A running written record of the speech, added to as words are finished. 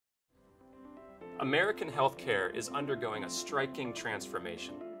American healthcare is undergoing a striking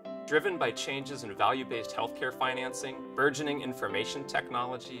transformation. Driven by changes in value-based healthcare financing, burgeoning information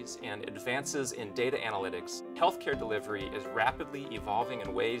technologies, and advances in data analytics, healthcare delivery is rapidly evolving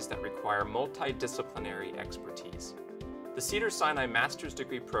in ways that require multidisciplinary expertise. The Cedars-Sinai Master's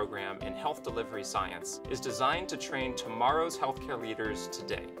Degree Program in Health Delivery Science is designed to train tomorrow's healthcare leaders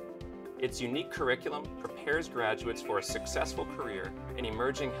today. Its unique curriculum prepares graduates for a successful career in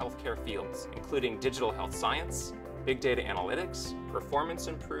emerging healthcare fields, including digital health science, big data analytics, performance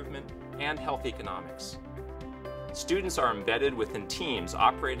improvement, and health economics. Students are embedded within teams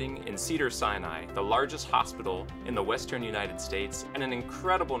operating in Cedars-Sinai, the largest hospital in the western United States, and an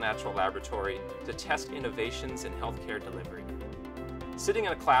incredible natural laboratory to test innovations in healthcare delivery. Sitting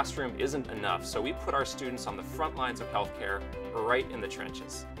in a classroom isn't enough, so we put our students on the front lines of healthcare, right in the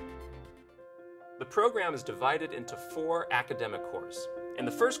trenches. The program is divided into 4 academic cores. In the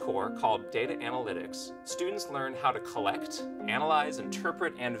first core, called Data Analytics, students learn how to collect, analyze,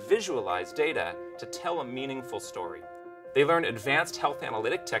 interpret, and visualize data to tell a meaningful story. They learn advanced health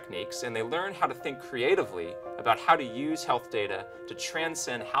analytic techniques, and they learn how to think creatively about how to use health data to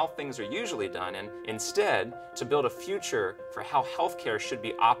transcend how things are usually done and instead to build a future for how healthcare should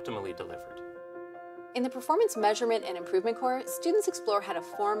be optimally delivered. In the Performance Measurement and Improvement core, students explore how to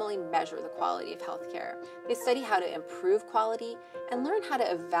formally measure the quality of healthcare. They study how to improve quality and learn how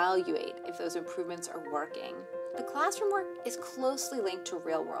to evaluate if those improvements are working. The classroom work is closely linked to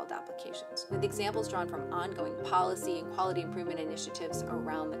real-world applications, with examples drawn from ongoing policy and quality improvement initiatives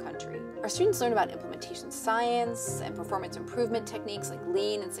around the country. Our students learn about implementation science and performance improvement techniques like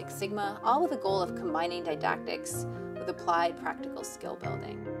Lean and Six Sigma, all with the goal of combining didactics with applied practical skill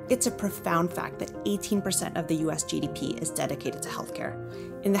building. It's a profound fact that 18% of the US GDP is dedicated to healthcare.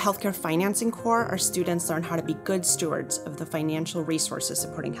 In the healthcare financing core, our students learn how to be good stewards of the financial resources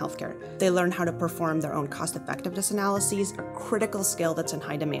supporting healthcare. They learn how to perform their own cost-effectiveness analyses, a critical skill that's in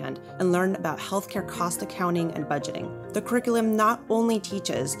high demand, and learn about healthcare cost accounting and budgeting. The curriculum not only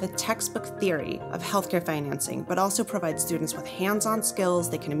teaches the textbook theory of healthcare financing, but also provides students with hands-on skills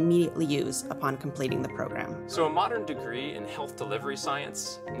they can immediately use upon completing the program. So a modern degree in health delivery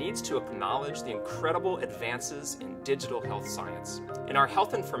science needs to acknowledge the incredible advances in digital health science. In our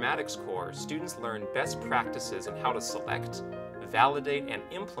health informatics core, students learn best practices in how to select, validate, and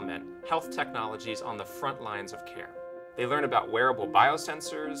implement health technologies on the front lines of care. They learn about wearable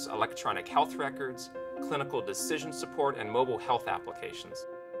biosensors, electronic health records, clinical decision support, and mobile health applications.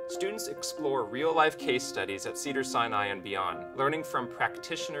 Students explore real-life case studies at Cedars-Sinai and beyond, learning from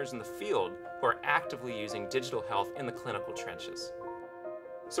practitioners in the field who are actively using digital health in the clinical trenches.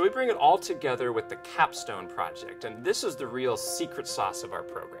 So we bring it all together with the Capstone Project, and this is the real secret sauce of our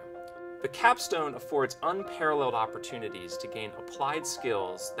program. The Capstone affords unparalleled opportunities to gain applied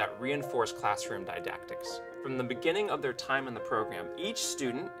skills that reinforce classroom didactics. From the beginning of their time in the program, each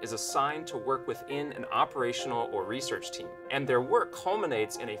student is assigned to work within an operational or research team, and their work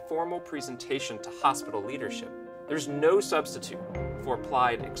culminates in a formal presentation to hospital leadership. There's no substitute for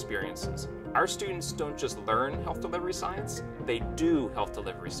applied experiences. Our students don't just learn health delivery science, they do health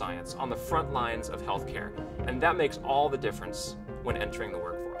delivery science on the front lines of healthcare, and that makes all the difference when entering the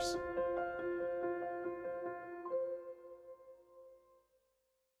workforce.